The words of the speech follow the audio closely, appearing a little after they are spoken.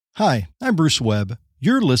Hi, I'm Bruce Webb.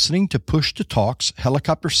 You're listening to Push to Talk's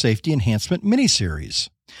Helicopter Safety Enhancement miniseries.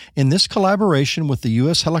 In this collaboration with the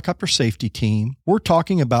U.S. Helicopter Safety Team, we're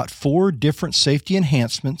talking about 4 different safety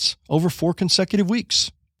enhancements over 4 consecutive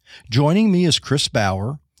weeks. Joining me is Chris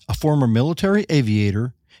Bauer, a former military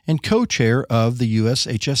aviator and co-chair of the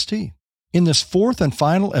USHST. In this 4th and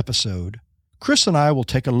final episode, Chris and I will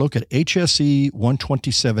take a look at HSE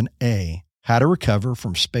 127A, How to Recover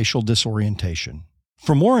from Spatial Disorientation.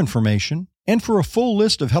 For more information and for a full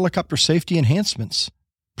list of helicopter safety enhancements,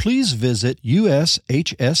 please visit ushst.org/H-SE.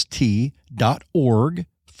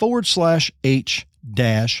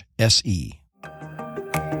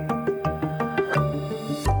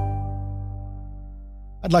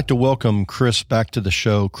 I'd like to welcome Chris back to the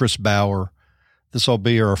show, Chris Bauer. This will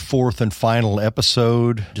be our 4th and final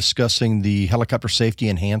episode discussing the helicopter safety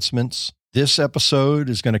enhancements. This episode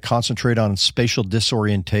is going to concentrate on spatial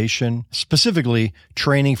disorientation, specifically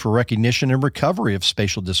training for recognition and recovery of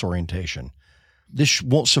spatial disorientation. This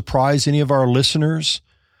won't surprise any of our listeners.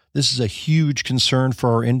 This is a huge concern for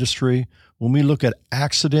our industry. When we look at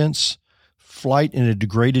accidents, flight in a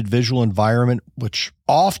degraded visual environment, which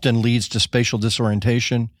often leads to spatial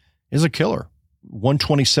disorientation, is a killer.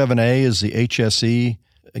 127A is the HSE.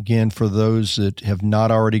 Again, for those that have not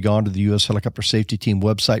already gone to the U.S. Helicopter Safety Team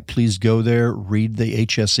website, please go there, read the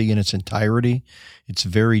HSE in its entirety. It's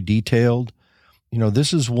very detailed. You know,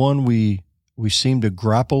 this is one we seem to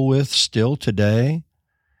grapple with still today.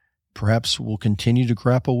 Perhaps we'll continue to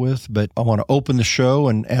grapple with, but I want to open the show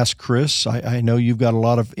and ask Chris. I know you've got a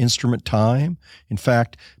lot of instrument time. In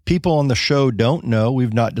fact, people on the show don't know.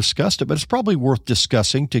 We've not discussed it, but it's probably worth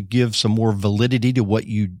discussing to give some more validity to what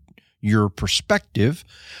your perspective.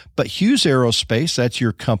 But Hughes Aerospace, that's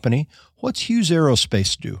your company. What's Hughes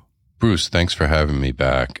Aerospace do? Bruce, thanks for having me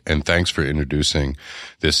back, and thanks for introducing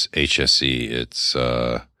this HSE. It's,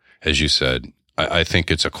 as you said, I think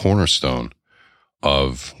it's a cornerstone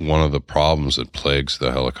of one of the problems that plagues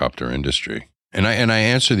the helicopter industry. And I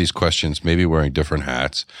answer these questions maybe wearing different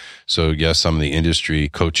hats. So yes, I'm the industry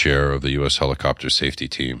co-chair of the U.S. Helicopter Safety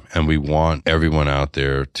Team, and we want everyone out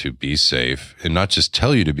there to be safe, and not just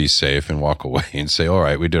tell you to be safe and walk away and say, all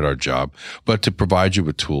right, we did our job, but to provide you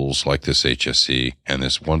with tools like this HSE and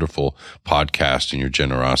this wonderful podcast and your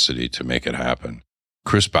generosity to make it happen.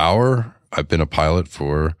 Chris Bauer, I've been a pilot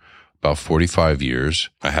for about 45 years.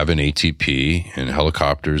 I have an ATP in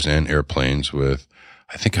helicopters and airplanes with,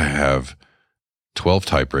 I think I have 12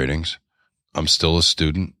 type ratings. I'm still a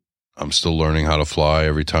student. I'm still learning how to fly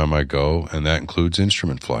every time I go, and that includes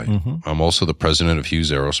instrument flight. Mm-hmm. I'm also the president of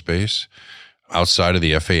Hughes Aerospace. Outside of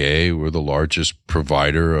the FAA, we're the largest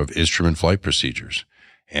provider of instrument flight procedures.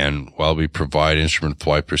 And while we provide instrument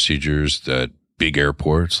flight procedures at big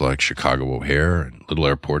airports like Chicago O'Hare and little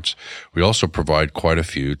airports, we also provide quite a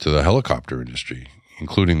few to the helicopter industry,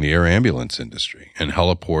 including the air ambulance industry and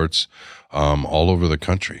heliports all over the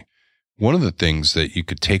country. One of the things that you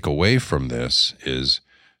could take away from this is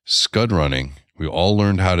scud running. We all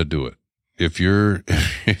learned how to do it. If you're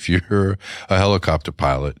a helicopter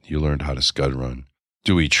pilot, you learned how to scud run.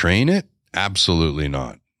 Do we train it? Absolutely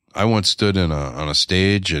not. I once stood on a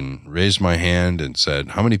stage and raised my hand and said,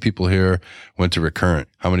 how many people here went to recurrent?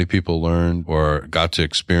 How many people learned or got to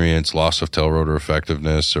experience loss of tail rotor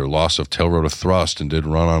effectiveness or loss of tail rotor thrust and did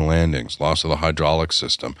run-on landings, loss of the hydraulic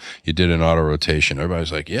system? You did an auto rotation.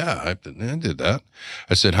 Everybody's like, yeah, I did that.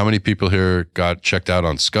 I said, how many people here got checked out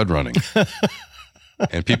on scud running?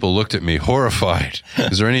 And people looked at me horrified.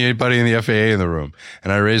 Is there anybody in the FAA in the room?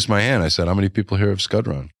 And I raised my hand. I said, how many people here have scud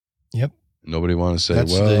run? Yep. Nobody want to say,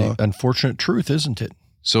 that's the unfortunate truth, isn't it?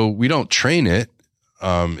 So we don't train it.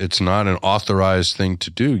 It's not an authorized thing to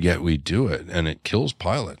do, yet we do it, and it kills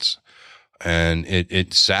pilots. And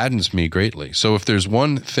it saddens me greatly. So if there's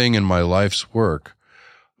one thing in my life's work,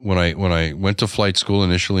 when I went to flight school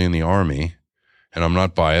initially in the Army, and I'm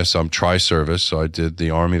not biased, I'm tri-service, so I did the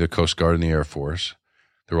Army, the Coast Guard, and the Air Force.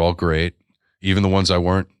 They're all great. Even the ones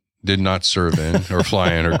I did not serve in or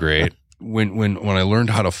fly in are great. When I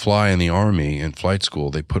learned how to fly in the Army in flight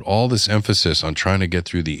school, they put all this emphasis on trying to get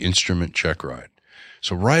through the instrument check ride.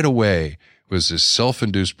 So right away was this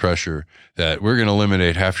self-induced pressure that we're going to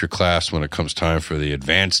eliminate half your class when it comes time for the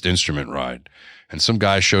advanced instrument ride. And some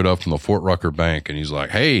guy showed up from the Fort Rucker Bank and he's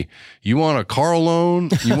like, hey, you want a car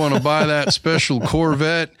loan? You want to buy that special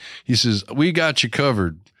Corvette? He says, we got you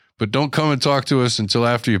covered. But don't come and talk to us until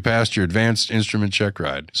after you passed your advanced instrument check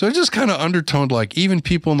ride. So it just kind of undertoned like even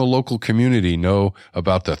people in the local community know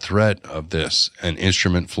about the threat of this and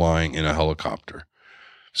instrument flying in a helicopter.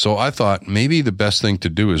 So I thought maybe the best thing to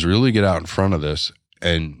do is really get out in front of this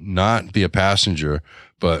and not be a passenger,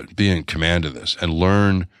 but be in command of this and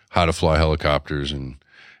learn how to fly helicopters and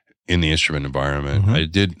in the instrument environment.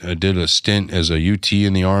 Mm-hmm. I did a stint as a UT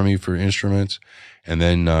in the Army for instruments, and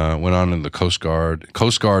then went on in the Coast Guard.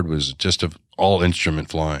 Coast Guard was just all instrument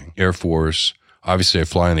flying. Air Force, obviously I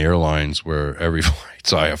fly in the airlines where every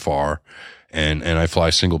flight's IFR, and I fly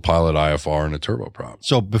single pilot IFR and a turboprop.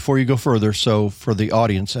 So before you go further, so for the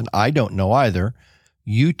audience, and I don't know either,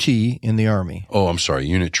 UT in the Army. Oh, I'm sorry,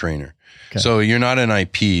 unit trainer. Okay. So you're not an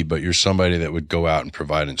IP, but you're somebody that would go out and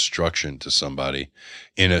provide instruction to somebody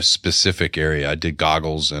in a specific area. I did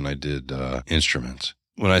goggles and I did instruments.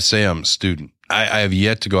 When I say I'm a student, I have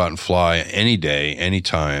yet to go out and fly any day, any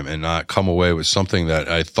time, and not come away with something that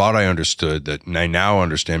I thought I understood that I now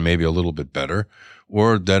understand maybe a little bit better,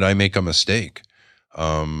 or that I make a mistake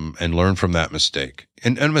and learn from that mistake.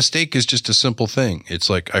 And a mistake is just a simple thing. It's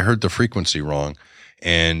like I heard the frequency wrong,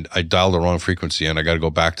 and I dialed the wrong frequency and I got to go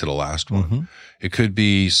back to the last one. Mm-hmm. It could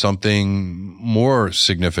be something more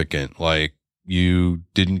significant, like you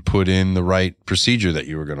didn't put in the right procedure that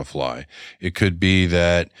you were going to fly. It could be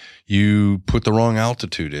that you put the wrong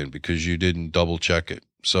altitude in because you didn't double check it.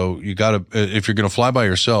 So you got to, if you're going to fly by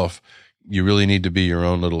yourself, you really need to be your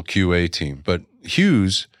own little QA team. But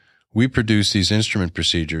Hughes, we produce these instrument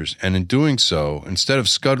procedures, and in doing so, instead of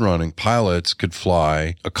scud running, pilots could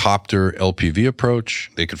fly a copter LPV approach.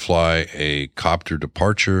 They could fly a copter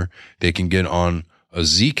departure. They can get on a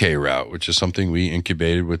ZK route, which is something we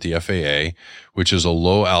incubated with the FAA, which is a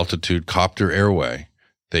low altitude copter airway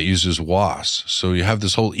that uses WAS. So you have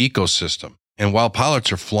this whole ecosystem. And while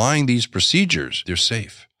pilots are flying these procedures, they're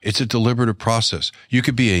safe. It's a deliberative process. You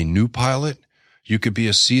could be a new pilot. You could be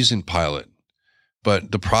a seasoned pilot.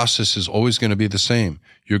 But the process is always going to be the same.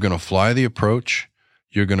 You're going to fly the approach.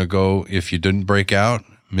 You're going to go, if you didn't break out,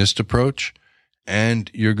 missed approach,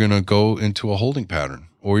 and you're going to go into a holding pattern,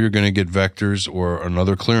 or you're going to get vectors or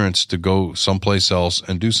another clearance to go someplace else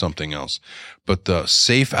and do something else. But the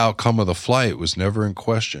safe outcome of the flight was never in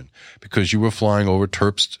question because you were flying over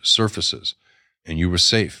terped surfaces, and you were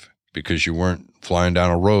safe because you weren't flying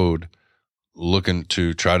down a road looking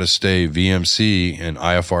to try to stay VMC and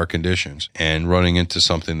IFR conditions and running into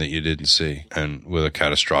something that you didn't see, and with a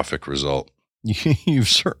catastrophic result. You've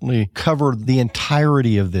certainly covered the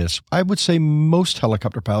entirety of this. I would say most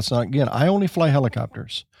helicopter pilots, now again, I only fly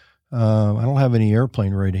helicopters. I don't have any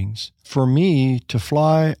airplane ratings. For me to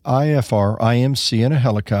fly IFR, IMC in a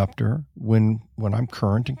helicopter when I'm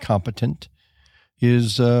current and competent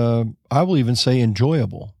is, I will even say,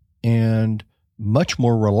 enjoyable and much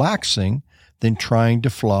more relaxing than trying to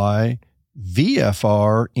fly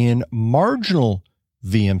VFR in marginal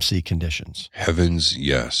VMC conditions. Heavens,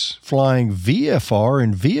 yes. Flying VFR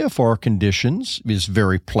in VFR conditions is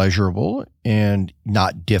very pleasurable and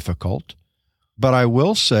not difficult. But I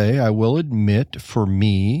will say, I will admit, for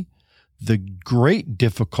me, the great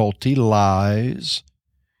difficulty lies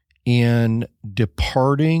in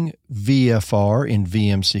departing VFR in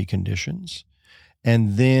VMC conditions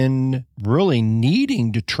and then really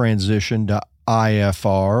needing to transition to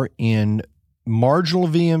IFR in marginal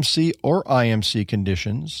VMC or IMC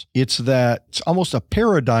conditions. It's almost a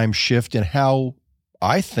paradigm shift in how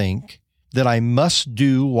I think that I must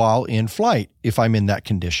do while in flight if I'm in that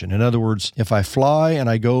condition. In other words, if I fly and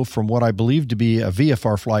I go from what I believe to be a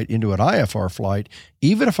VFR flight into an IFR flight,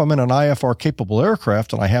 even if I'm in an IFR capable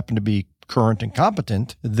aircraft and I happen to be current and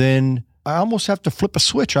competent, then I almost have to flip a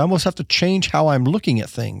switch. I almost have to change how I'm looking at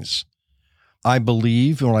things. I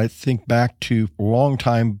believe, when I think back to a long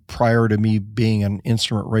time prior to me being an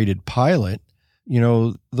instrument-rated pilot,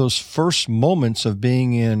 those first moments of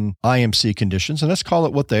being in IMC conditions, and let's call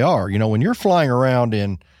it what they are. When you're flying around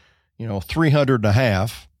in, 300 and a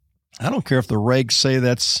half, I don't care if the regs say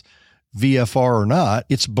that's VFR or not,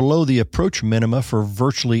 it's below the approach minima for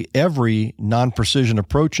virtually every non-precision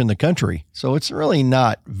approach in the country. So it's really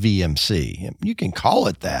not VMC. You can call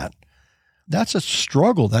it that. That's a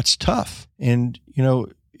struggle. That's tough. And,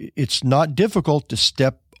 it's not difficult to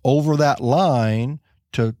step over that line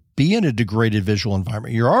to be in a degraded visual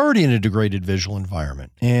environment. You're already in a degraded visual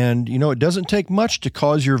environment. And, it doesn't take much to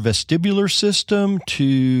cause your vestibular system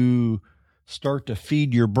to start to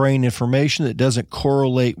feed your brain information that doesn't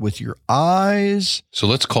correlate with your eyes. So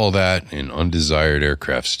let's call that an undesired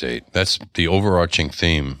aircraft state. That's the overarching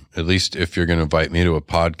theme. At least if you're going to invite me to a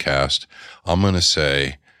podcast, I'm going to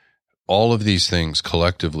say all of these things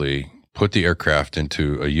collectively put the aircraft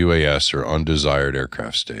into a UAS or undesired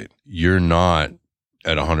aircraft state. You're not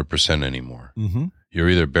at 100% anymore. Mm-hmm. You're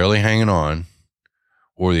either barely hanging on,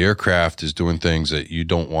 or the aircraft is doing things that you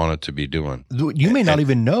don't want it to be doing. You may not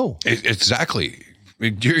even know. Exactly.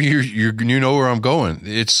 You know where I'm going.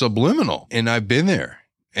 It's subliminal. And I've been there.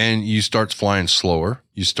 and you start flying slower.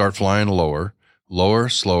 You start flying lower,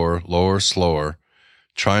 slower,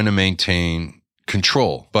 trying to maintain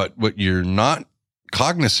control. But what you're not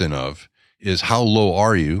cognizant of is how low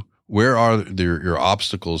are you? Where are your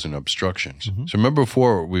obstacles and obstructions? Mm-hmm. So remember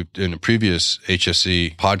before, in a previous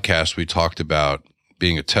HSE podcast, we talked about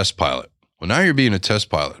being a test pilot. Well, now you're being a test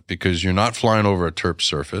pilot because you're not flying over a turf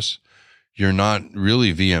surface. You're not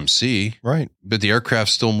really VMC. Right. But the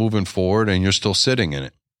aircraft's still moving forward and you're still sitting in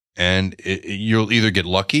it. And you'll either get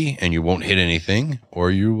lucky and you won't hit anything,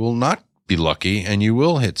 or you will not be lucky and you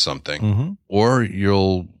will hit something, mm-hmm. or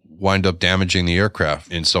you'll wind up damaging the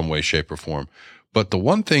aircraft in some way, shape, or form. But the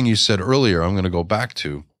one thing you said earlier, I'm going to go back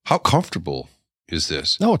to, how comfortable is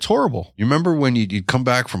this? No, it's horrible. You remember when you'd come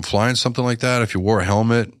back from flying something like that, if you wore a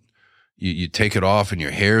helmet, you take it off and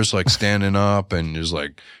your hair's like standing up and there's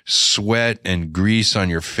like sweat and grease on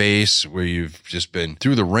your face where you've just been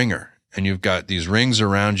through the ringer. And you've got these rings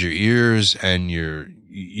around your ears and you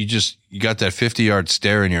got that 50-yard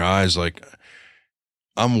stare in your eyes like,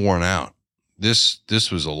 I'm worn out. This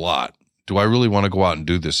was a lot. Do I really want to go out and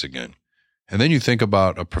do this again? And then you think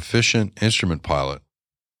about a proficient instrument pilot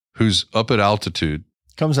who's up at altitude.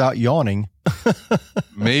 Comes out yawning.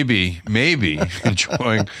 maybe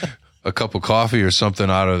enjoying a cup of coffee or something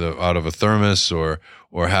out of a thermos or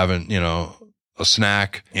having, a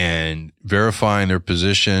snack and verifying their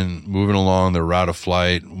position, moving along their route of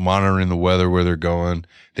flight, monitoring the weather where they're going.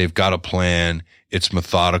 They've got a plan. It's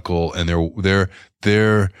methodical, and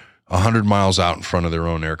they're 100 miles out in front of their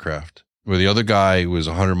own aircraft, where the other guy was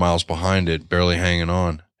 100 miles behind it, barely hanging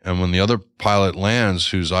on. And when the other pilot lands,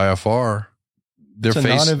 who's IFR, their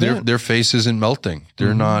face isn't melting. They're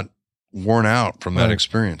mm-hmm. not worn out from that right.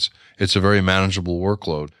 experience. It's a very manageable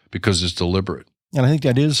workload because it's deliberate. And I think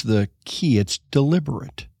that is the key. It's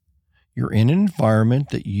deliberate. You're in an environment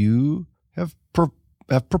that you have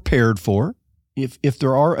prepared for. If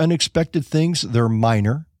there are unexpected things, they're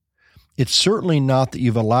minor. It's certainly not that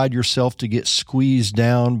you've allowed yourself to get squeezed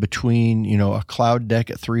down between, a cloud deck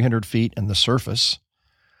at 300 feet and the surface.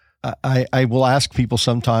 I will ask people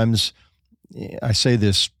sometimes, I say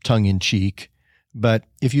this tongue in cheek, but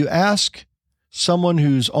if you ask someone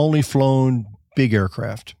who's only flown big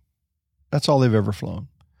aircraft, that's all they've ever flown,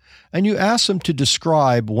 and you ask them to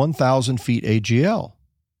describe 1,000 feet AGL,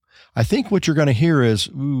 I think what you're going to hear is,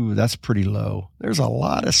 ooh, that's pretty low. There's a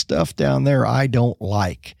lot of stuff down there I don't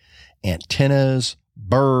like. Antennas,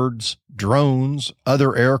 birds, drones,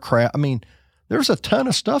 other aircraft. I mean, there's a ton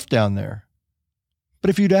of stuff down there.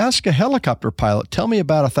 But if you'd ask a helicopter pilot, tell me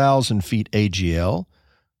about 1,000 feet AGL,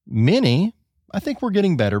 many, I think we're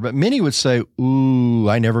getting better, but many would say, ooh,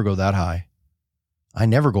 I never go that high. I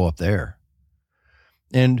never go up there.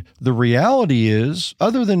 And the reality is,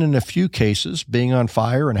 other than in a few cases, being on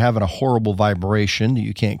fire and having a horrible vibration that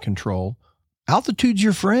you can't control, altitude's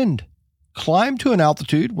your friend. Climb to an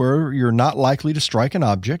altitude where you're not likely to strike an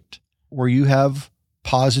object, where you have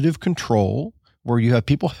positive control, where you have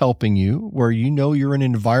people helping you, where you're in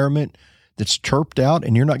an environment that's chirped out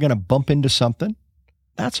and you're not going to bump into something.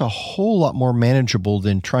 That's a whole lot more manageable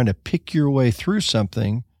than trying to pick your way through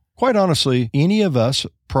something. Quite honestly, any of us,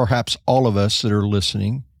 perhaps all of us that are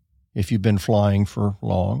listening, if you've been flying for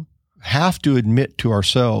long, have to admit to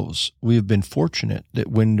ourselves we have been fortunate that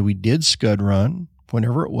when we did scud run,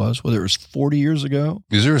 whenever it was, whether it was 40 years ago.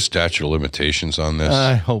 Is there a statute of limitations on this?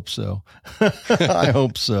 I hope so. I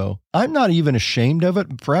hope so. I'm not even ashamed of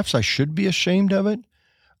it. Perhaps I should be ashamed of it.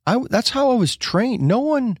 That's how I was trained.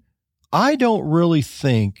 I don't really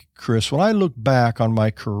think, Chris, when I look back on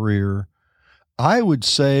my career, I would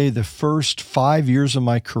say the first 5 years of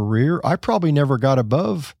my career, I probably never got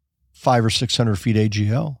above 500 or 600 feet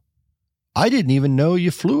AGL. I didn't even know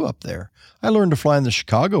you flew up there. I learned to fly in the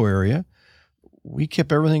Chicago area. We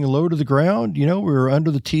kept everything low to the ground. We were under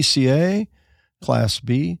the TCA, Class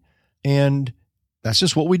B, and that's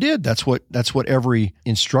just what we did. That's what every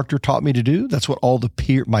instructor taught me to do. That's what all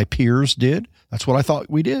my peers did. That's what I thought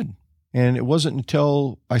we did. And it wasn't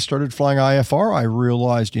until I started flying IFR, I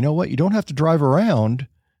realized, you don't have to drive around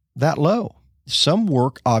that low. Some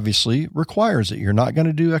work obviously requires it. You're not going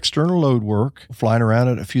to do external load work flying around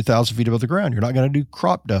at a few thousand feet above the ground. You're not going to do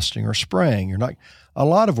crop dusting or spraying. A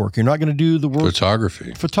lot of work. You're not going to do the work.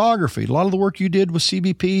 Photography. A lot of the work you did with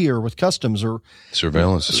CBP or with customs or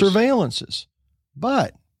surveillances.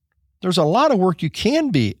 But there's a lot of work you can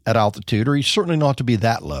be at altitude, or you certainly not to be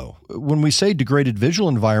that low. When we say degraded visual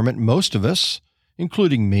environment, most of us,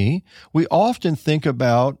 including me, we often think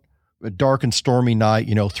about a dark and stormy night,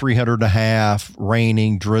 300.5,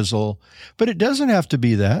 raining, drizzle. But it doesn't have to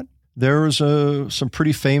be that. There's some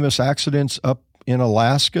pretty famous accidents up in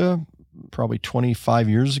Alaska probably 25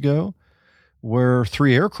 years ago, where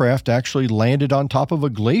 3 aircraft actually landed on top of a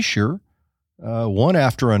glacier, one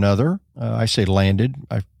after another. I say landed,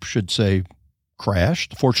 I should say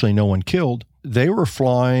crashed. Fortunately, no one killed. They were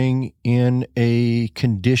flying in a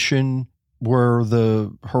condition where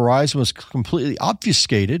the horizon was completely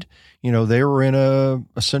obfuscated. They were in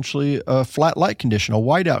essentially a flat light condition, a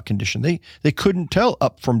whiteout condition. They couldn't tell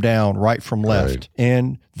up from down, right from left. Right.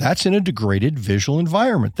 And that's in a degraded visual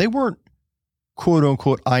environment. They weren't quote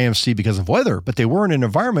unquote IMC because of weather, but they were in an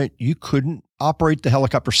environment you couldn't operate the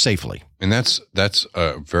helicopter safely. And that's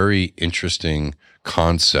a very interesting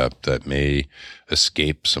concept that may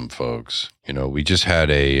escape some folks. We just had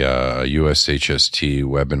a USHST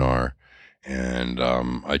webinar, and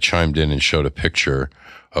I chimed in and showed a picture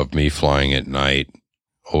of me flying at night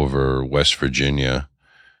over West Virginia.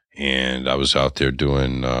 And I was out there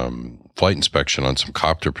doing flight inspection on some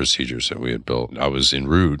copter procedures that we had built. I was en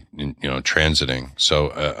route, transiting. So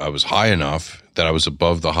I was high enough that I was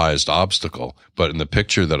above the highest obstacle. But in the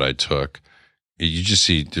picture that I took, you just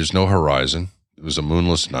see there's no horizon. It was a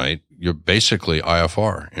moonless night. You're basically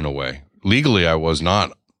IFR in a way. Legally, I was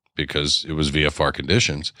not, because it was VFR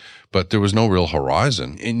conditions, but there was no real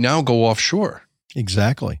horizon. And now go offshore.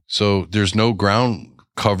 Exactly. So there's no ground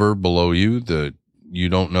cover below you that you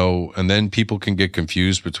don't know. And then people can get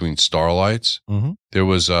confused between starlights. Mm-hmm. There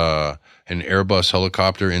was an Airbus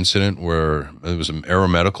helicopter incident where it was an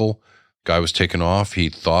aeromedical guy was taken off. He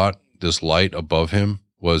thought this light above him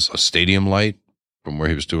was a stadium light from where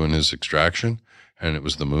he was doing his extraction, and it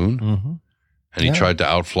was the moon. Mm-hmm. And he tried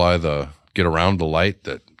to get around the light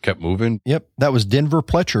that kept moving. Yep. That was Denver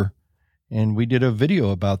Pletcher. And we did a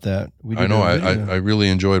video about that. I know. I really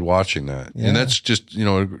enjoyed watching that. Yeah. And that's just,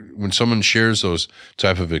 when someone shares those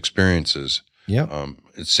type of experiences,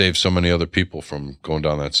 it saves so many other people from going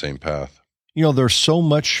down that same path. There's so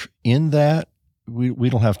much in that. We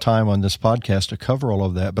don't have time on this podcast to cover all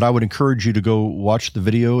of that, but I would encourage you to go watch the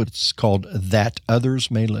video. It's called That Others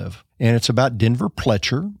May Live. And it's about Denver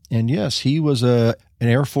Pletcher. And yes, he was an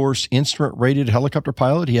Air Force instrument-rated helicopter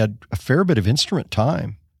pilot. He had a fair bit of instrument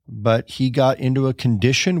time. But he got into a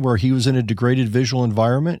condition where he was in a degraded visual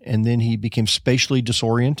environment, and then he became spatially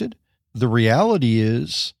disoriented. The reality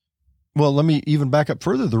is, well, let me even back up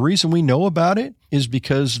further. The reason we know about it is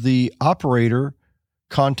because the operator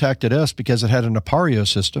contacted us because it had an Apario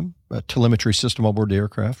system, a telemetry system aboard the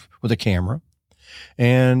aircraft with a camera.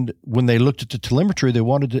 And when they looked at the telemetry, they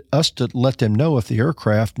wanted us to let them know if the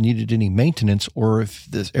aircraft needed any maintenance or if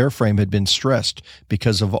this airframe had been stressed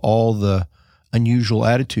because of all the unusual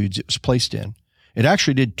attitudes it was placed in. It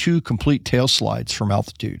actually did 2 complete tail slides from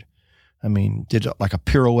altitude. Did it like a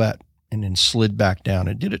pirouette and then slid back down.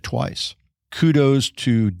 It did it twice. Kudos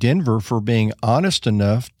to Denver for being honest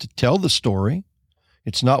enough to tell the story.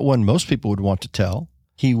 It's not one most people would want to tell.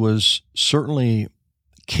 He was certainly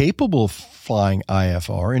capable of flying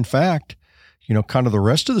IFR. In fact, kind of the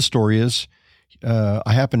rest of the story is,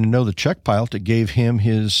 I happen to know the Czech pilot that gave him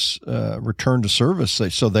his return to service.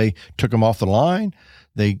 So they took him off the line.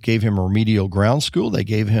 They gave him a remedial ground school. They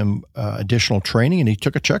gave him additional training, and he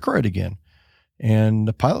took a check ride again. And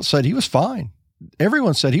the pilot said he was fine.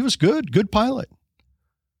 Everyone said he was good pilot.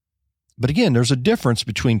 But again, there's a difference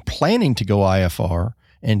between planning to go IFR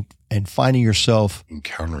and finding yourself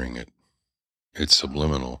encountering it. It's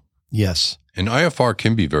subliminal. Yes. And IFR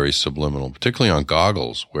can be very subliminal, particularly on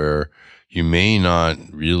goggles, where you may not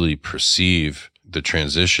really perceive the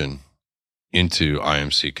transition into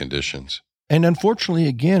IMC conditions. And unfortunately,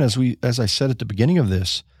 again, as I said at the beginning of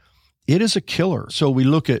this, it is a killer. So we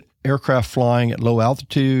look at aircraft flying at low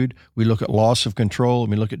altitude, we look at loss of control,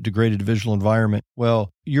 and we look at degraded visual environment.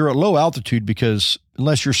 Well, you're at low altitude because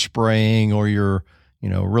unless you're spraying or you're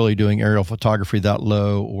really doing aerial photography that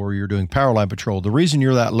low, or you're doing power line patrol, the reason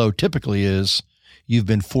you're that low typically is you've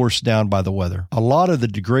been forced down by the weather. A lot of the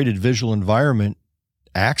degraded visual environment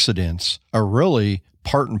accidents are really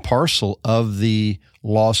part and parcel of the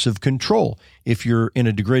loss of control. If you're in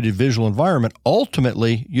a degraded visual environment,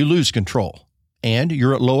 ultimately you lose control. And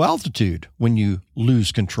you're at low altitude when you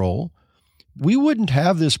lose control. We wouldn't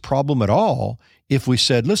have this problem at all if we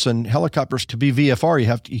said, listen, helicopters, to be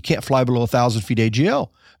VFR, you can't fly below 1,000 feet AGL.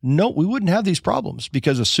 No, we wouldn't have these problems,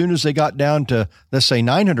 because as soon as they got down to, let's say,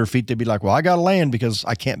 900 feet, they'd be like, well, I got to land because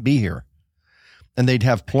I can't be here. And they'd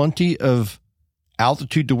have plenty of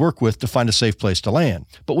altitude to work with to find a safe place to land.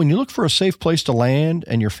 But when you look for a safe place to land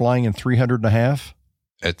and you're flying in 300.5?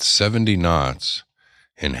 At 70 knots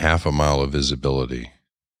and half a mile of visibility,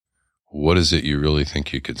 what is it you really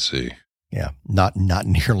think you could see? Yeah, not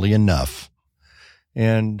nearly enough.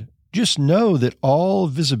 And Just know that all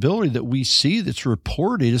visibility that we see that's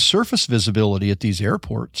reported is surface visibility at these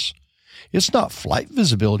airports. It's not flight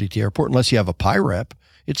visibility at the airport unless you have a PIREP.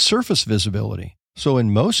 It's surface visibility. So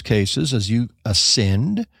in most cases, as you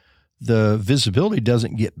ascend, the visibility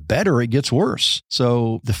doesn't get better, it gets worse.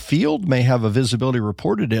 So the field may have a visibility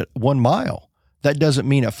reported at 1 mile. That doesn't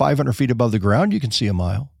mean at 500 feet above the ground you can see a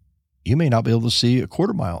mile. You may not be able to see a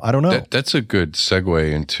quarter mile. I don't know. That's a good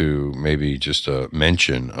segue into maybe just a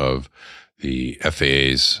mention of the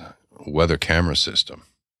FAA's weather camera system.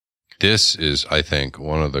 This is, I think,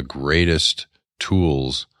 one of the greatest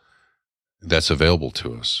tools that's available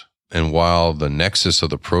to us. And while the nexus of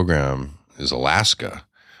the program is Alaska,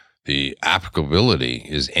 the applicability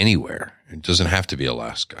is anywhere. It doesn't have to be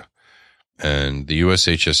Alaska. And the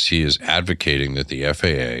USHST is advocating that the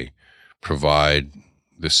FAA provide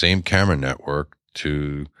the same camera network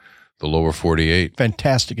to the lower 48.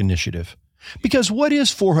 Fantastic initiative. Because what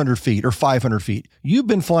is 400 feet or 500 feet? You've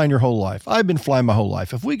been flying your whole life. I've been flying my whole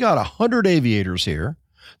life. If we got 100 aviators here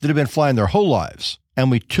that have been flying their whole lives, and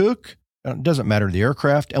we took, it doesn't matter the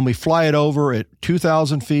aircraft, and we fly it over at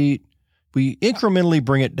 2,000 feet, we incrementally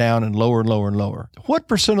bring it down and lower and lower and lower. What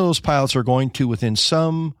percent of those pilots are going to within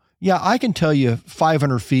some, I can tell you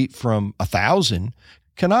 500 feet from 1,000.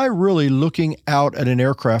 Can I really, looking out at an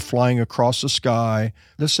aircraft flying across the sky,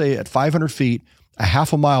 let's say at 500 feet, a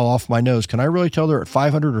half a mile off my nose, can I really tell they're at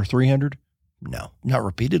 500 or 300? No, not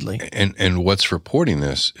repeatedly. And what's reporting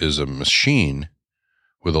this is a machine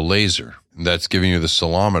with a laser that's giving you the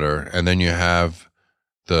ceilometer, and then you have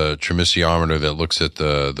the tremessiometer that looks at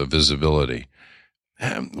the visibility.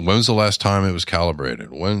 When was the last time it was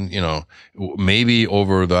calibrated? When, maybe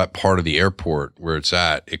over that part of the airport where it's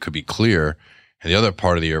at, it could be clear, and the other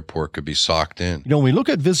part of the airport could be socked in. When we look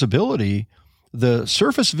at visibility, the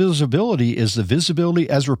surface visibility is the visibility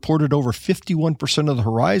as reported over 51% of the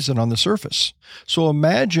horizon on the surface. So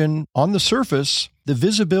imagine on the surface, the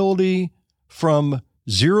visibility from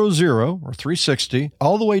 0, or 360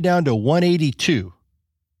 all the way down to 182,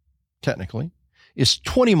 technically, is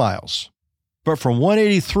 20 miles. But from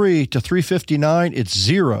 183 to 359, it's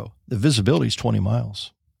 0. The visibility is 20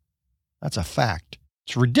 miles. That's a fact.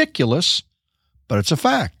 It's ridiculous, but it's a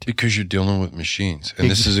fact. Because you're dealing with machines.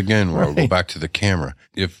 And this is, again, where I'll go back to the camera.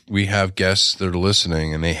 If we have guests that are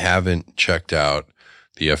listening and they haven't checked out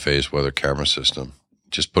the FAA's weather camera system,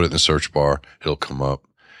 just put it in the search bar. It'll come up.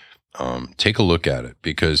 Take a look at it,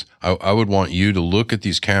 because I would want you to look at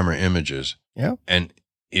these camera images. Yeah. And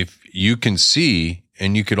if you can see,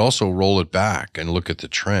 and you could also roll it back and look at the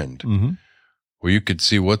trend, where you could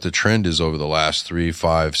see what the trend is over the last 3,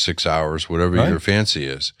 5, 6 hours, whatever your fancy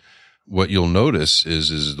is. What you'll notice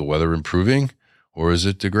is the weather improving or is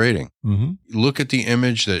it degrading? Look at the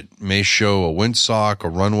image that may show a windsock, a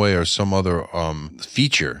runway, or some other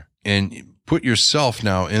feature, and put yourself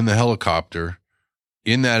now in the helicopter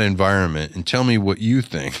in that environment and tell me what you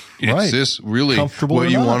think. Is this really what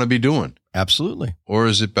you want to be doing? Absolutely. Or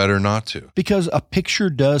is it better not to? Because a picture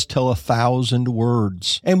does tell 1,000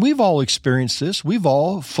 words. And we've all experienced this. We've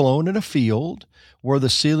all flown in a field where the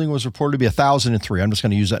ceiling was reported to be 1,003. I'm just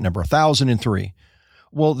going to use that number, 1,003.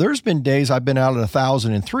 Well, there's been days I've been out at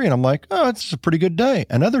 1,003 and I'm like, oh, it's a pretty good day.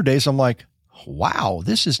 And other days I'm like, wow,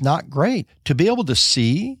 this is not great. To be able to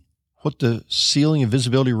see what the ceiling and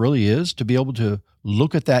visibility really is, to be able to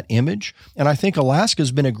look at that image. And I think Alaska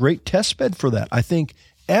has been a great test bed for that. I think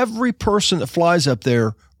every person that flies up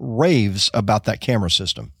there raves about that camera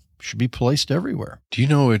system. It should be placed everywhere. Do you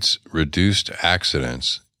know it's reduced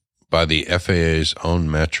accidents by the FAA's own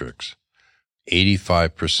metrics,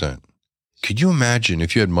 85%. Could you imagine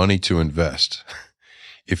if you had money to invest,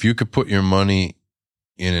 if you could put your money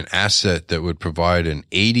in an asset that would provide an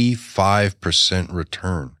 85%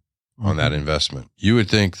 return on that investment? You would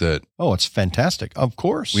think that, oh, it's fantastic. Of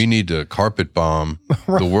course. We need to carpet bomb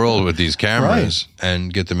the world with these cameras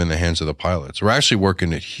and get them in the hands of the pilots. We're actually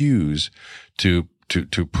working at Hughes to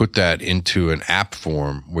put that into an app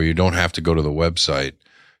form where you don't have to go to the website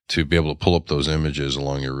to be able to pull up those images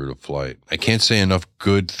along your route of flight. I can't say enough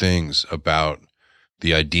good things about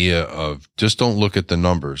the idea of just don't look at the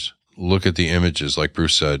numbers. Look at the images. Like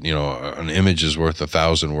Bruce said, an image is worth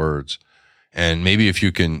 1,000 words. And maybe if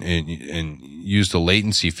you can and use the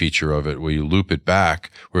latency feature of it where you loop it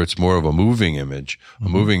back, where it's more of a moving image, a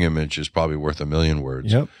moving image is probably worth 1,000,000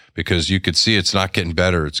 words. Because you could see it's not getting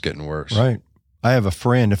better, it's getting worse. Right. I have a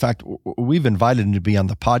friend. In fact, we've invited him to be on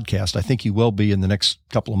the podcast. I think he will be in the next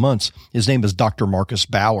couple of months. His name is Dr. Marcus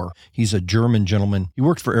Bauer. He's a German gentleman. He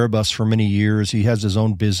worked for Airbus for many years. He has his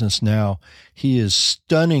own business now. He is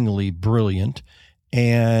stunningly brilliant.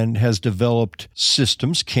 and has developed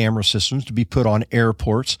systems, camera systems, to be put on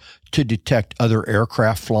airports to detect other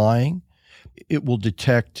aircraft flying. It will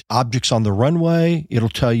detect objects on the runway. It'll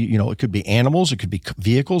tell you, it could be animals, it could be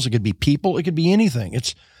vehicles, it could be people, it could be anything.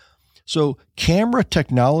 So camera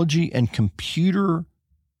technology and computer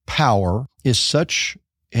power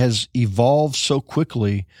has evolved so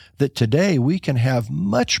quickly that today we can have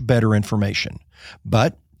much better information.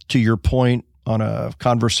 But to your point on a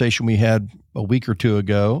conversation we had a week or two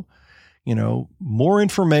ago, more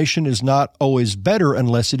information is not always better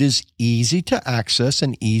unless it is easy to access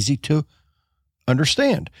and easy to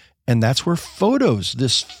understand. And that's where photos,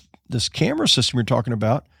 this camera system you're talking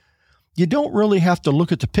about, you don't really have to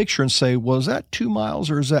look at the picture and say, well, is that 2 miles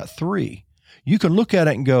or is that 3? You can look at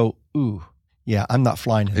it and go, ooh, yeah, I'm not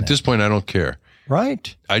flying in At this point, I don't care.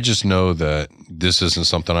 Right. I just know that this isn't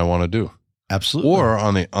something I want to do. Absolutely. Or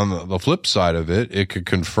on the flip side of it, it could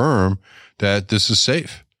confirm that this is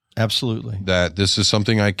safe. Absolutely. That this is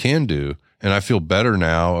something I can do. And I feel better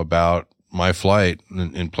now about my flight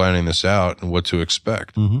and planning this out and what to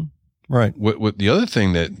expect. Mm-hmm. Right. What the other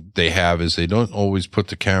thing that they have is they don't always put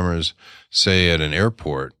the cameras, say, at an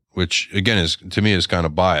airport, which again to me is kind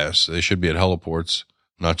of biased. They should be at heliports,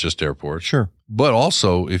 not just airports. Sure. But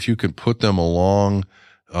also if you could put them along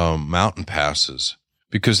mountain passes,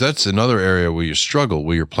 because that's another area where you struggle,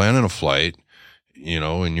 where you're planning a flight,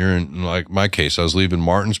 and you're in, like my case, I was leaving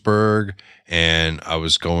Martinsburg and I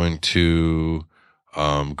was going to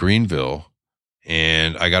Greenville,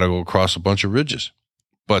 and I got to go across a bunch of ridges,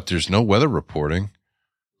 but there's no weather reporting.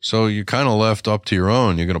 So you're kind of left up to your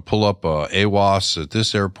own. You're going to pull up a AWOS at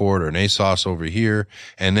this airport or an ASOS over here.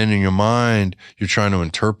 And then in your mind, you're trying to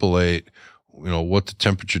interpolate, what the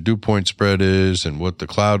temperature dew point spread is and what the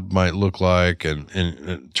cloud might look like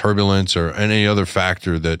and turbulence or any other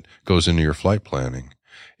factor that goes into your flight planning.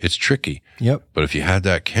 It's tricky. Yep. But if you had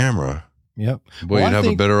that camera, yep, you'd have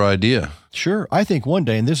a better idea. Sure. I think one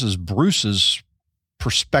day, and this is Bruce's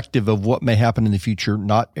perspective of what may happen in the future,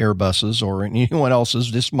 not Airbus's or anyone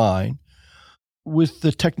else's, just mine. With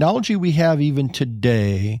the technology we have even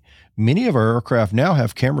today, many of our aircraft now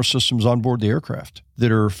have camera systems on board the aircraft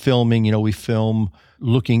that are filming. We film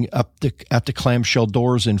looking up at the clamshell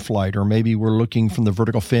doors in flight, or maybe we're looking from the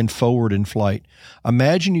vertical fin forward in flight.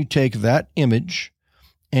 Imagine you take that image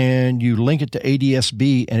and you link it to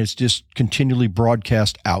ADS-B and it's just continually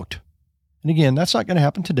broadcast out. And again, that's not going to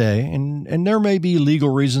happen today. And there may be legal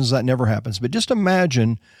reasons that never happens, but just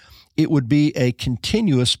imagine it would be a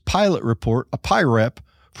continuous pilot report, a PIREP,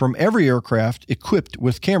 from every aircraft equipped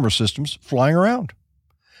with camera systems flying around.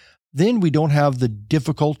 Then we don't have the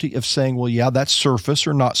difficulty of saying, well, yeah, that's surface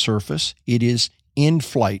or not surface. It is in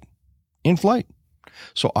flight.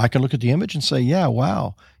 So I can look at the image and say, yeah,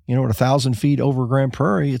 wow, at 1,000 feet over Grand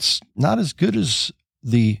Prairie, it's not as good as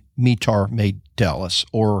the METAR may tell us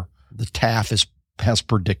or the TAF has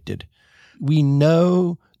predicted. We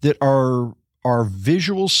know that our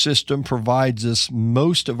visual system provides us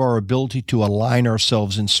most of our ability to align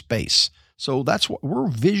ourselves in space. So that's what we're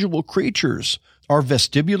visual creatures. Our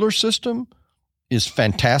vestibular system is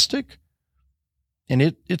fantastic.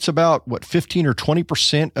 And it's about 15 or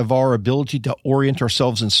 20% of our ability to orient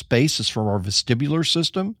ourselves in space is from our vestibular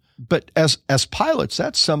system. But as pilots,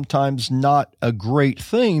 that's sometimes not a great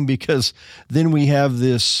thing, because then we have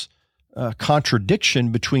this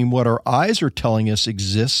contradiction between what our eyes are telling us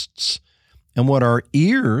exists and what our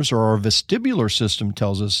ears or our vestibular system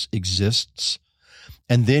tells us exists.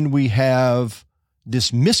 And then we have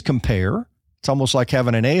this miscompare. It's almost like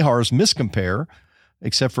having an AHRS miscompare,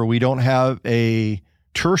 except for we don't have a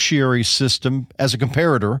tertiary system as a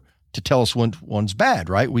comparator to tell us when one's bad,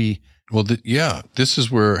 right? This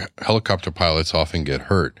is where helicopter pilots often get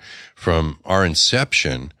hurt. From our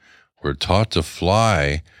inception, we're taught to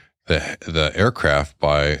fly the aircraft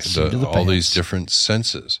by all these different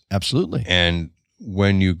senses. Absolutely. And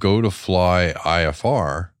when you go to fly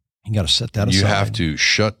IFR, you got to set that aside. You have to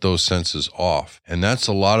shut those senses off. And that's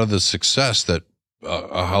a lot of the success that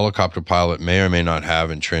a helicopter pilot may or may not have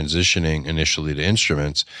in transitioning initially to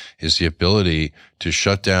instruments, is the ability to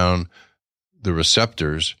shut down the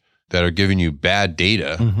receptors that are giving you bad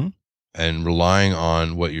data and relying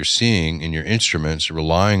on what you're seeing in your instruments,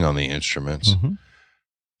 relying on the instruments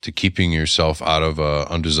to keeping yourself out of a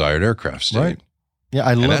undesired aircraft state. Right. Yeah,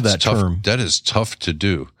 I love that term. That is tough to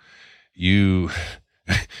do. The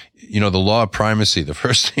law of primacy, the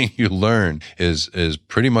first thing you learn is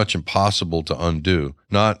pretty much impossible to undo.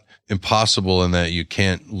 Not impossible in that you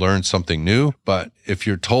can't learn something new, but if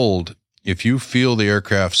you're told, if you feel the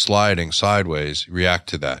aircraft sliding sideways, react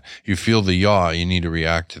to that. You feel the yaw, you need to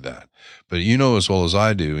react to that. But you know as well as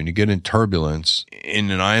I do, and you get in turbulence in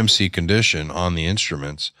an IMC condition on the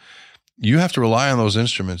instruments, you have to rely on those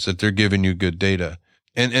instruments that they're giving you good data.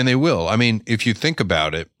 And they will. I mean, if you think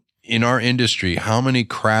about it, in our industry, how many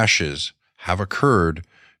crashes have occurred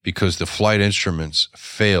because the flight instruments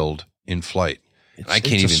failed in flight? I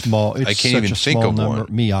can't even think of one.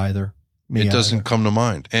 Me either. It doesn't come to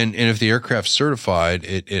mind. And if the aircraft's certified,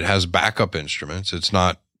 it has backup instruments. It's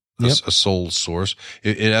not a sole source.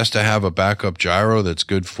 It has to have a backup gyro that's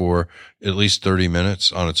good for at least 30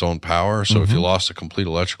 minutes on its own power. So if you lost a complete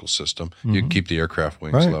electrical system, you can keep the aircraft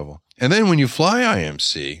wings level. And then when you fly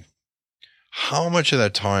IMC, how much of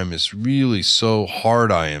that time is really so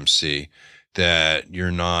hard IMC that you're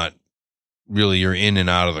in and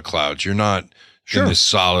out of the clouds. You're not in this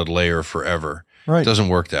solid layer forever. Right. It doesn't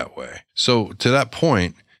work that way. So to that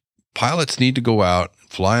point, pilots need to go out,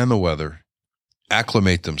 fly on the weather,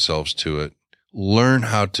 acclimate themselves to it, learn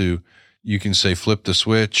how to, you can say, flip the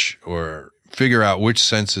switch or figure out which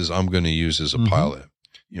senses I'm going to use as a pilot.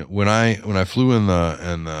 You know, when I flew in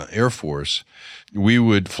the Air Force, we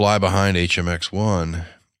would fly behind HMX-1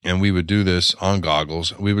 and we would do this on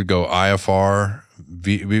goggles. We would go IFR.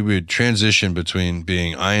 We would transition between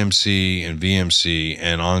being IMC and VMC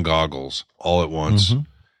and on goggles all at once.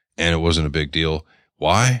 And it wasn't a big deal.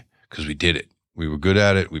 Why? Because we did it. We were good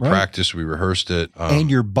at it. We practiced. We rehearsed it. And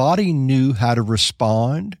your body knew how to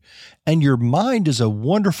respond. And your mind is a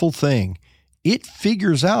wonderful thing. It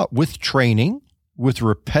figures out with training, with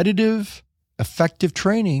repetitive, effective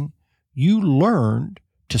training, you learned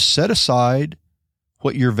to set aside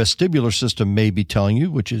what your vestibular system may be telling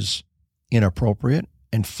you, which is inappropriate,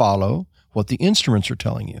 and follow what the instruments are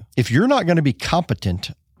telling you. If you're not going to be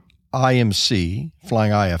competent IMC,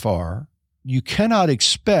 flying IFR, you cannot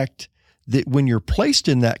expect that when you're placed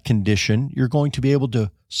in that condition, you're going to be able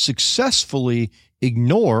to successfully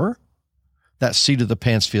ignore that seat of the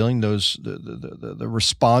pants feeling, the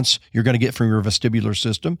response you're going to get from your vestibular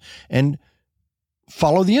system, and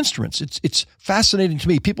follow the instruments. It's fascinating to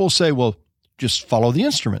me. People say, well, just follow the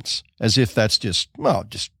instruments, as if that's just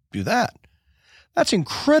do that. That's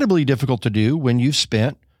incredibly difficult to do when you've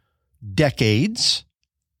spent decades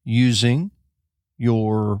using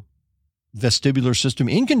your vestibular system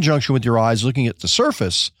in conjunction with your eyes looking at the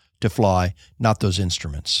surface to fly, not those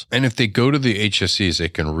instruments. And if they go to the HSCs, they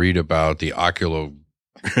can read about the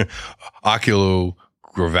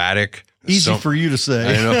oculogravatic. Easy for you to say.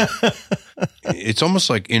 I know. It's almost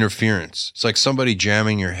like interference. It's like somebody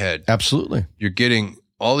jamming your head. Absolutely. You're getting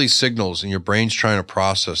all these signals and your brain's trying to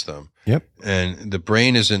process them. Yep. And the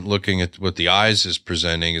brain isn't looking at what the eyes is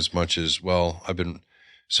presenting as much as,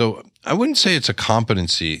 so I wouldn't say it's a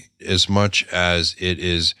competency as much as it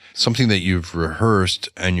is something that you've rehearsed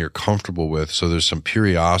and you're comfortable with. So there's some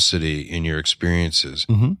curiosity in your experiences.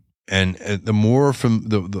 And the more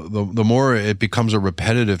the more it becomes a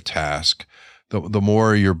repetitive task, the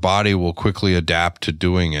more your body will quickly adapt to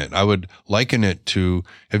doing it. I would liken it to,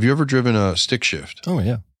 have you ever driven a stick shift? Oh,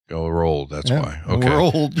 yeah. Oh, we're old. That's why. Okay. We're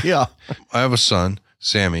old. Yeah. I have a son,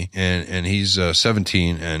 Sammy, and he's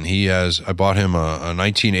 17, and I bought him a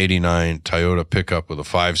 1989 Toyota pickup with a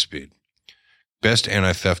 5-speed. Best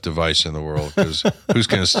anti-theft device in the world, because who's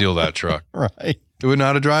going to steal that truck? Right. He wouldn't know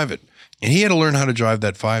how to drive it. And he had to learn how to drive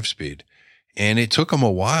that 5-speed. And it took him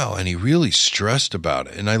a while, and he really stressed about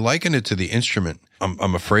it. And I liken it to the instrument.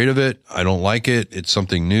 I'm afraid of it. I don't like it. It's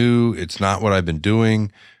something new. It's not what I've been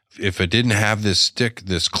doing. If it didn't have this stick,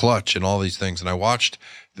 this clutch, and all these things, and I watched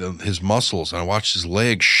his muscles, and I watched his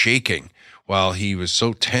legs shaking while he was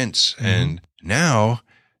so tense. And now,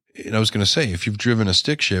 and I was going to say, if you've driven a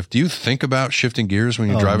stick shift, do you think about shifting gears when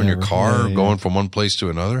you're driving your car, going from one place to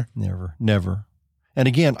another? Never. And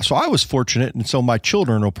again, so I was fortunate, and so my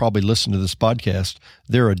children will probably listen to this podcast.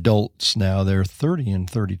 They're adults now. They're 30 and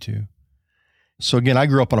 32. So again, I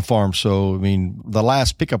grew up on a farm. So, I mean, the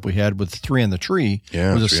last pickup we had with 3 in the tree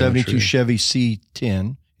was a 72 Chevy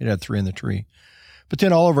C10. It had 3 in the tree. But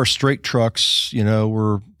then all of our straight trucks,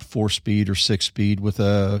 were 4-speed or 6-speed with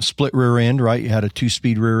a split rear end, right? You had a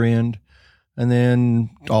 2-speed rear end. And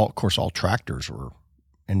then, of course, all tractors were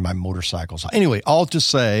in my motorcycles. Anyway, all to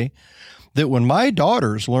say that when my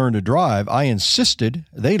daughters learned to drive, I insisted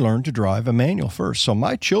they learn to drive a manual first. So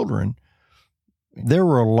my children, there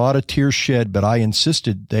were a lot of tears shed, but I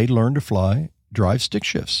insisted they learn to drive stick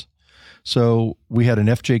shifts. So we had an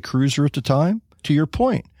FJ Cruiser at the time. To your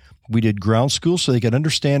point, we did ground school so they could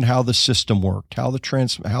understand how the system worked, how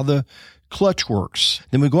the clutch works.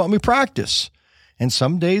 Then we go out and we practice. And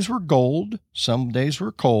some days were gold, some days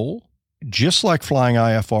were coal. Just like flying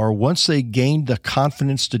IFR, once they gained the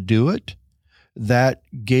confidence to do it, that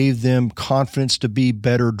gave them confidence to be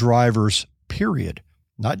better drivers period.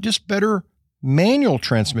 Not just better manual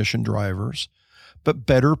transmission drivers, but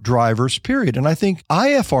better drivers, period. And I think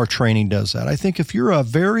IFR training does that. I think if you're a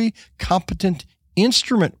very competent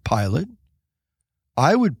instrument pilot,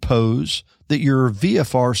 I would pose that your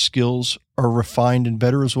VFR skills are refined and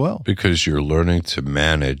better as well. Because you're learning to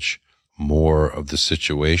manage more of the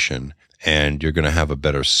situation, and you're going to have a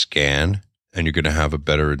better scan, and you're going to have a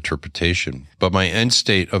better interpretation. But my end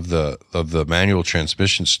state of the manual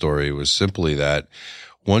transmission story was simply that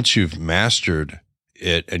once you've mastered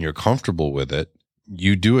it and you're comfortable with it,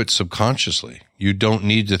 you do it subconsciously. You don't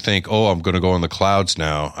need to think, oh, I'm going to go in the clouds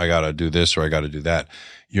now. I got to do this or I got to do that.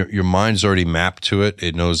 Your mind's already mapped to it.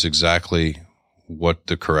 It knows exactly what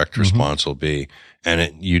the correct response will be.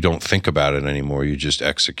 And you don't think about it anymore. You just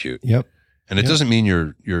execute. Yep. And it doesn't mean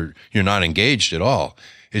you're not engaged at all.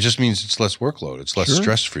 It just means it's less workload. It's less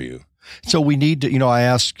stress for you. I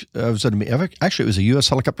was at actually, it was a U.S.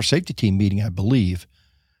 helicopter safety team meeting, I believe.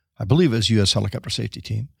 I believe it was U.S. helicopter safety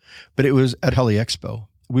team, but it was at Heli Expo.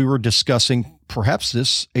 We were discussing perhaps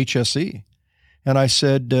this HSE. And I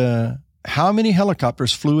said, how many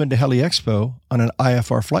helicopters flew into Heli Expo on an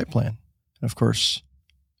IFR flight plan? And of course,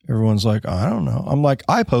 everyone's like, I don't know. I'm like,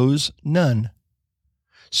 I pose none.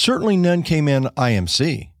 Certainly none came in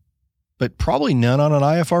IMC, but probably none on an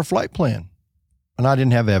IFR flight plan. And I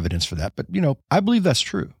didn't have evidence for that, but I believe that's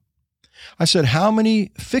true. I said, how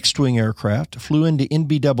many fixed wing aircraft flew into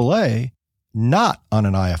NBAA not on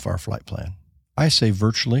an IFR flight plan? I say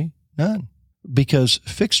virtually none, because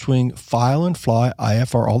fixed wing file and fly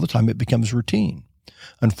IFR all the time. It becomes routine.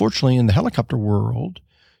 Unfortunately, in the helicopter world,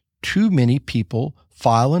 too many people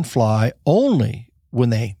file and fly only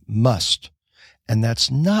when they must. And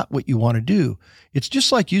that's not what you want to do. It's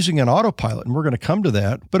just like using an autopilot, and we're going to come to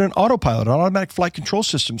that. But an autopilot, an automatic flight control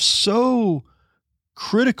system, so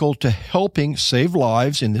critical to helping save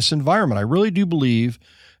lives in this environment. I really do believe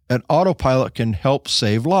an autopilot can help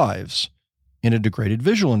save lives in a degraded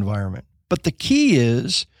visual environment. But the key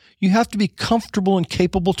is you have to be comfortable and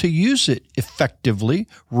capable to use it effectively,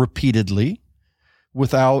 repeatedly,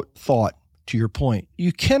 without thought, to your point.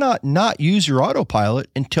 You cannot not use your autopilot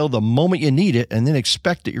until the moment you need it and then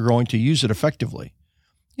expect that you're going to use it effectively.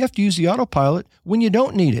 You have to use the autopilot when you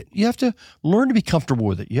don't need it. You have to learn to be comfortable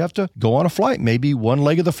with it. You have to go on a flight. Maybe one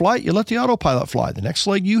leg of the flight, you let the autopilot fly. The next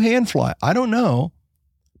leg, you hand fly. I don't know,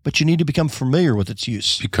 but you need to become familiar with its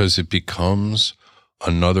use. Because it becomes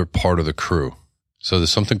another part of the crew. So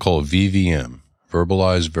there's something called VVM,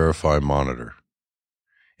 Verbalize, Verify, Monitor.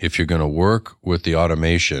 If you're going to work with the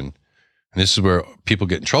automation, and this is where people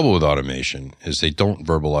get in trouble with automation, is they don't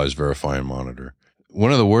verbalize, verify, and monitor.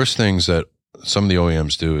 One of the worst things that some of the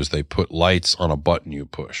OEMs do is they put lights on a button you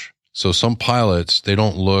push. So some pilots, they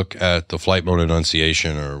don't look at the flight mode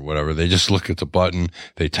enunciation or whatever. They just look at the button.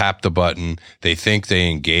 They tap the button. They think they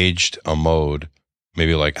engaged a mode,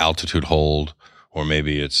 maybe like altitude hold, or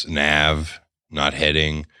maybe it's nav, not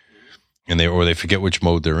heading. And they forget which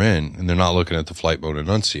mode they're in, and they're not looking at the flight mode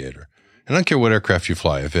enunciator. And I don't care what aircraft you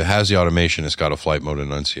fly. If it has the automation, it's got a flight mode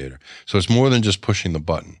enunciator. So it's more than just pushing the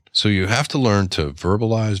button. So you have to learn to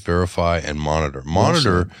verbalize, verify, and monitor.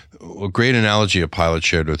 Monitor, a great analogy a pilot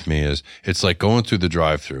shared with me is it's like going through the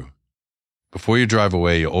drive-thru. Before you drive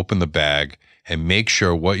away, you open the bag and make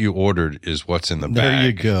sure what you ordered is what's in the bag. There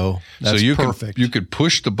you go. That's perfect. You could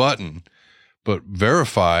push the button, but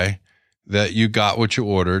verify that you got what you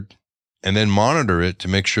ordered, and then monitor it to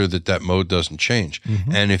make sure that that mode doesn't change.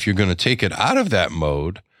 Mm-hmm. And if you're going to take it out of that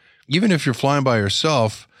mode, even if you're flying by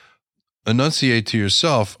yourself, enunciate to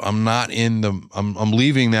yourself, I'm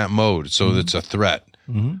leaving that mode. So it's a threat.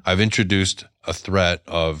 Mm-hmm. I've introduced a threat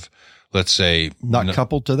of, let's say, not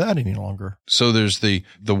coupled to that any longer. So there's the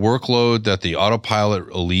workload that the autopilot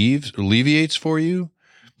alleviates for you.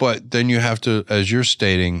 But then you have to, as you're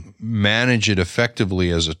stating, manage it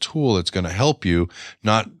effectively as a tool that's going to help you,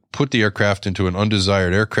 not put the aircraft into an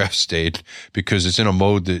undesired aircraft state because it's in a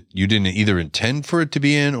mode that you didn't either intend for it to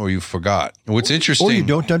be in or you forgot. And what's interesting, or you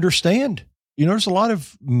don't understand. There's a lot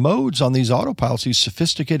of modes on these autopilots, these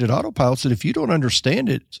sophisticated autopilots, that if you don't understand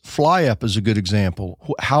it, fly up is a good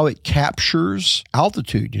example. How it captures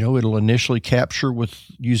altitude. It'll initially capture with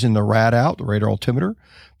using the rad out, the radar altimeter,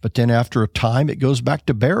 but then after a time, it goes back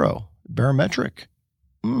to barometric.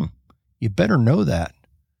 You better know that.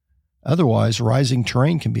 Otherwise, rising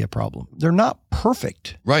terrain can be a problem. They're not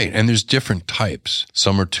perfect. Right. And there's different types.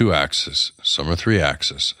 Some are 2-axis, some are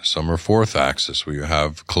 3-axis, some are 4th-axis, where you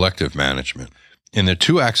have collective management. In the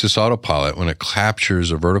 2-axis autopilot, when it captures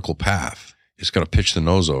a vertical path, it's going to pitch the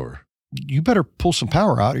nose over. You better pull some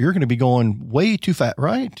power out, or you're going to be going way too fast,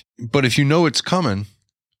 right? But if you know it's coming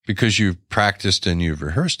because you've practiced and you've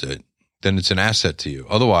rehearsed it, then it's an asset to you.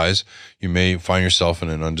 Otherwise, you may find yourself in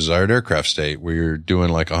an undesired aircraft state where you're doing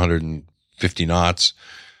like 150 knots,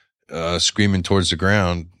 screaming towards the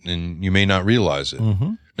ground, and you may not realize it.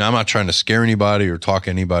 Mm-hmm. Now, I'm not trying to scare anybody or talk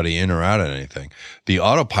anybody in or out of anything. The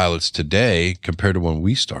autopilots today, compared to when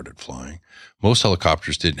we started flying, most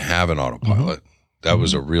helicopters didn't have an autopilot. Mm-hmm. That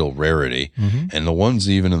was a real rarity. Mm-hmm. And the ones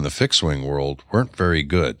even in the fixed wing world weren't very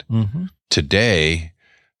good. Mm-hmm. Today,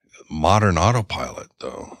 modern autopilot,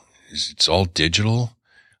 though, it's all digital.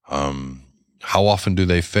 How often do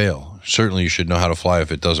they fail? Certainly you should know how to fly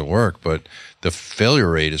if it doesn't work, but the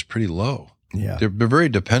failure rate is pretty low. Yeah. They're very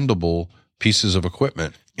dependable pieces of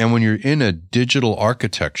equipment. And when you're in a digital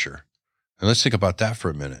architecture, and let's think about that for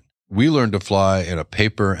a minute. We learned to fly in a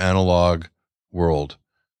paper analog world.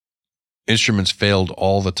 Instruments failed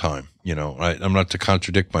all the time. You know, I'm not to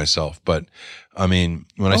contradict myself, but I mean,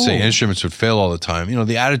 when I say instruments would fail all the time, you know,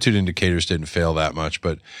 the attitude indicators didn't fail that much,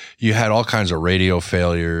 but you had all kinds of radio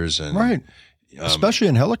failures and right. Especially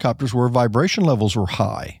in helicopters where vibration levels were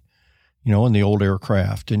high, you know, in the old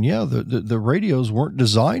aircraft. And yeah, the radios weren't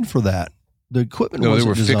designed for that. The equipment wasn't they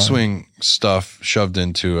were designed. fixed wing stuff shoved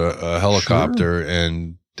into a helicopter,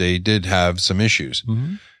 and they did have some issues.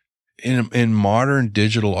 Mm-hmm. In modern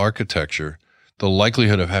digital architecture, the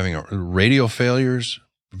likelihood of having radio failures,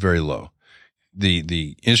 very low.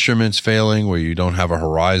 The instruments failing where you don't have a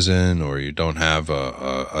horizon or you don't have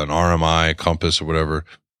an RMI compass or whatever,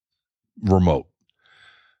 remote.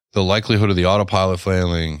 The likelihood of the autopilot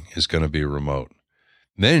failing is going to be remote.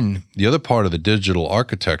 Then the other part of the digital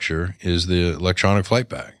architecture is the electronic flight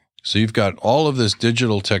bag. So you've got all of this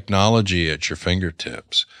digital technology at your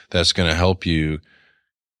fingertips that's going to help you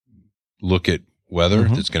look at weather.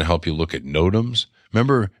 Mm-hmm. That's going to help you look at NOTAMs.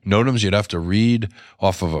 Remember NOTAMs you'd have to read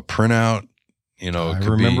off of a printout? You know, I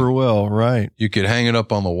remember well, right. You could hang it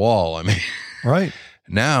up on the wall. I mean, right.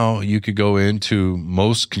 Now you could go into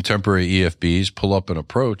most contemporary EFBs, pull up an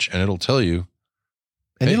approach, and it'll tell you.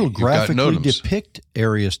 And hey, it'll graphically depict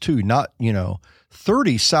areas too, not,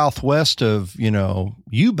 30 southwest of,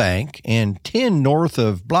 Eubank and 10 north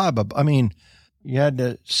of blah, blah, blah. I mean, you had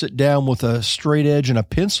to sit down with a straight edge and a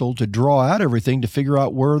pencil to draw out everything to figure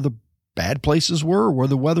out where the bad places were, where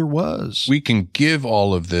the weather was. We can give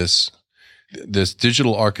all of this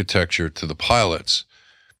digital architecture to the pilots,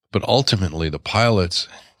 but ultimately the pilots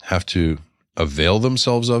have to avail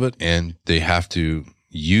themselves of it, and they have to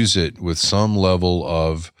use it with some level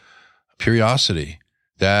of curiosity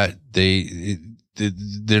that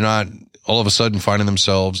they're not all of a sudden finding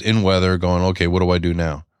themselves in weather going, okay, what do I do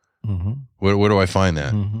now? Mm-hmm. Where do I find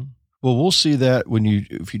that? Mm-hmm. Well, we'll see that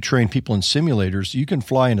if you train people in simulators. You can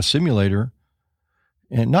fly in a simulator,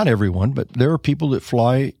 and not everyone, but there are people that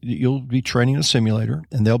fly. You'll be training in a simulator,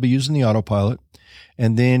 and they'll be using the autopilot.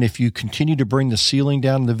 And then if you continue to bring the ceiling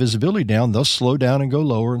down and the visibility down, they'll slow down and go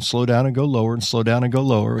lower and slow down and go lower and slow down and go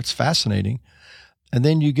lower. It's fascinating. And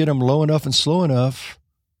then you get them low enough and slow enough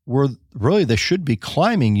where really they should be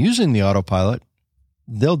climbing using the autopilot.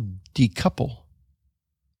 They'll decouple.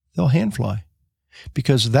 They'll hand fly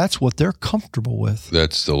because that's what they're comfortable with.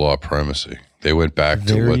 That's the law of primacy. They went back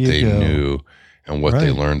to what they knew and what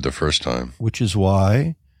they learned the first time. Which is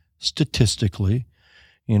why, statistically,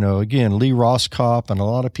 again, Lee Roscoff and a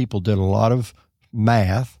lot of people did a lot of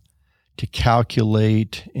math to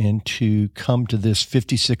calculate and to come to this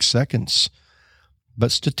 56 seconds.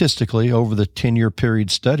 But statistically, over the 10-year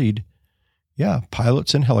period studied,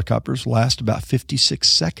 pilots in helicopters last about 56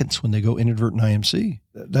 seconds when they go inadvertent IMC.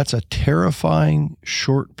 That's a terrifying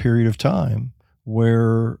short period of time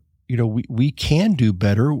where, we can do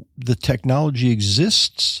better. The technology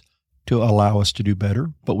exists to allow us to do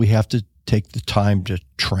better, but we have to take the time to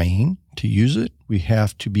train to use it. We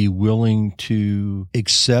have to be willing to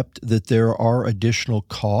accept that there are additional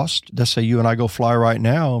costs. Let's say you and I go fly right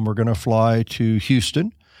now and we're going to fly to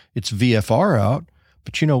Houston. It's VFR out.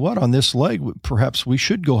 But you know what? On this leg, perhaps we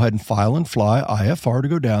should go ahead and file and fly IFR to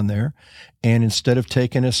go down there. And instead of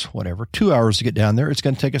taking us, 2 hours to get down there, it's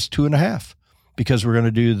going to take us 2.5 because we're going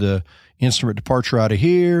to do the instrument departure out of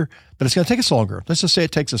here, but it's going to take us longer. Let's just say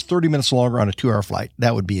it takes us 30 minutes longer on a 2-hour flight.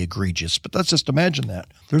 That would be egregious, but let's just imagine that.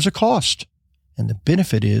 There's a cost. And the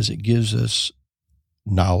benefit is it gives us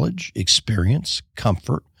knowledge, experience,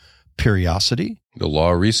 comfort, curiosity. The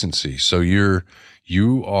law of recency. So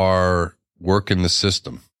you are working the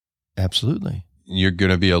system. Absolutely. You're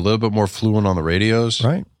going to be a little bit more fluent on the radios.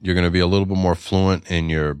 Right. You're going to be a little bit more fluent in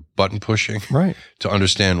your button pushing. Right. To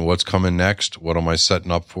understand what's coming next. What am I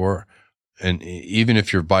setting up for? And even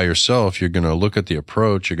if you're by yourself, you're going to look at the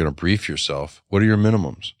approach. You're going to brief yourself. What are your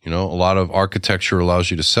minimums? A lot of architecture allows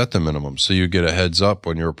you to set the minimums. So you get a heads up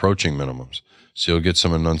when you're approaching minimums. So you'll get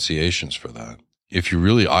some enunciations for that. If you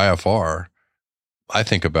really IFR, I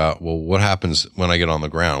think about, well, what happens when I get on the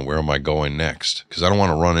ground? Where am I going next? Because I don't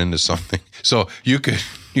want to run into something. So you could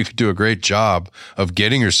do a great job of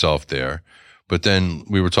getting yourself there. But then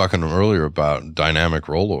we were talking earlier about dynamic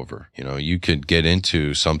rollover. You could get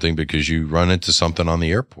into something because you run into something on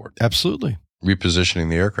the airport. Absolutely. Repositioning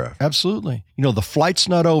the aircraft. Absolutely. The flight's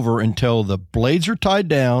not over until the blades are tied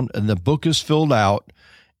down and the book is filled out,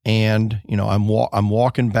 and I'm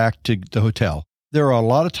walking back to the hotel. There are a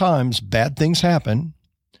lot of times bad things happen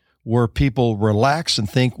where people relax and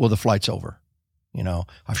think, well, the flight's over.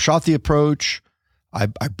 I've shot the approach. I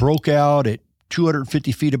broke out at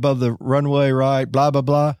 250 feet above the runway, right? Blah, blah,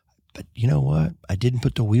 blah. But you know what? I didn't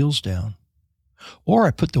put the wheels down. Or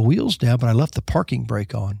I put the wheels down, but I left the parking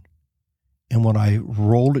brake on. And when I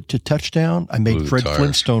rolled it to touchdown, I made Fred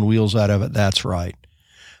Flintstone wheels out of it. That's right.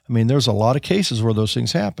 I mean, there's a lot of cases where those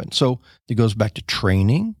things happen. So it goes back to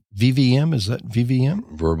training. VVM, is that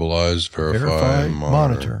VVM? Verbalize, verify,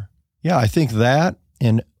 monitor. Yeah, I think that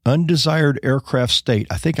and undesired aircraft state,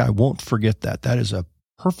 I think I won't forget that. That is a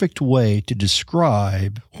perfect way to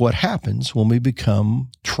describe what happens when we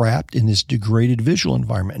become trapped in this degraded visual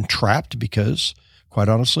environment. And trapped because, quite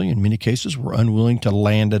honestly, in many cases, we're unwilling to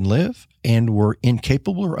land and live, and we're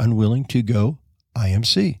incapable or unwilling to go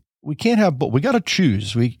IMC. We can't have, but we got to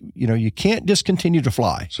choose. You can't discontinue to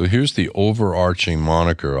fly. So here's the overarching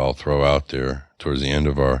moniker I'll throw out there towards the end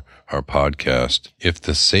of our podcast. If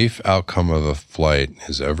the safe outcome of the flight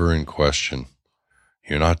is ever in question,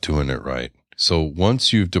 you're not doing it right. So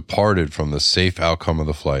once you've departed from the safe outcome of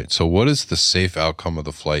the flight, so what does the safe outcome of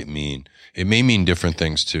the flight mean? It may mean different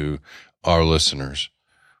things to our listeners.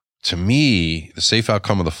 To me, the safe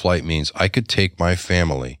outcome of the flight means I could take my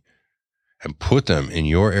family and put them in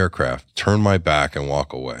your aircraft, turn my back and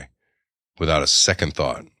walk away without a second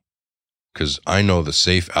thought. Because I know the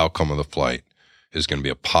safe outcome of the flight is going to be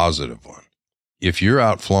a positive one. If you're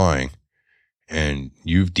out flying and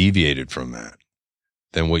you've deviated from that,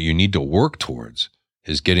 then what you need to work towards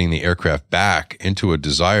is getting the aircraft back into a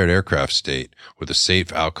desired aircraft state where the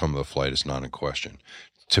safe outcome of the flight is not in question.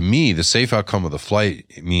 To me, the safe outcome of the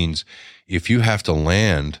flight means if you have to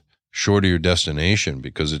land short of your destination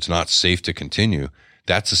because it's not safe to continue,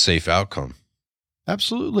 that's a safe outcome.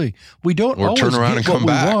 Absolutely. We don't or always turn around get and what come we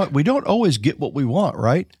back. want. We don't always get what we want,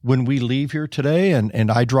 right? When we leave here today and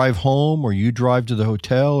I drive home or you drive to the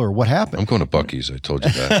hotel or what happened? I'm going to Buc-ee's. I told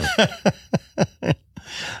you that.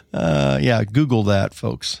 Yeah, Google that,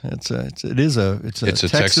 folks. It's a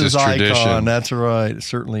Texas icon. tradition. That's right. It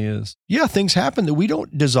certainly is. Yeah, things happen that we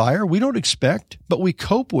don't desire, we don't expect, but we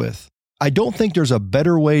cope with. I don't think there's a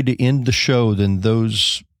better way to end the show than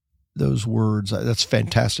those words. That's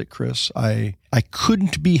fantastic, Chris. I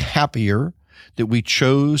couldn't be happier that we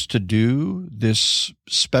chose to do this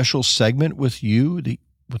special segment with you,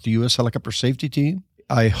 with the U.S. Helicopter Safety Team.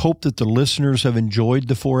 I hope that the listeners have enjoyed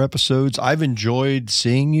the 4 episodes. I've enjoyed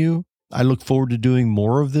seeing you. I look forward to doing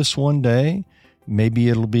more of this one day. Maybe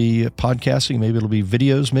it'll be podcasting, maybe it'll be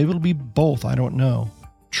videos, maybe it'll be both. I don't know.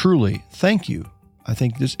 Truly, thank you. I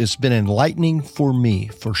think it's been enlightening for me,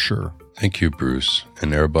 for sure. Thank you, Bruce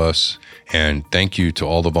and Airbus. And thank you to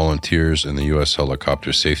all the volunteers in the U.S.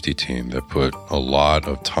 Helicopter Safety Team that put a lot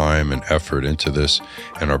of time and effort into this,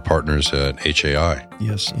 and our partners at HAI.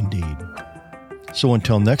 Yes, indeed. So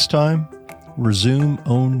until next time, resume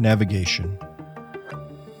own navigation.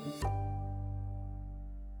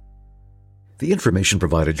 The information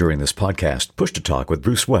provided during this podcast, Push to Talk with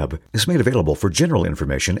Bruce Webb, is made available for general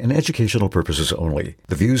information and educational purposes only.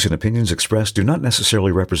 The views and opinions expressed do not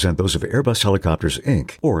necessarily represent those of Airbus Helicopters,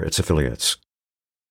 Inc. or its affiliates.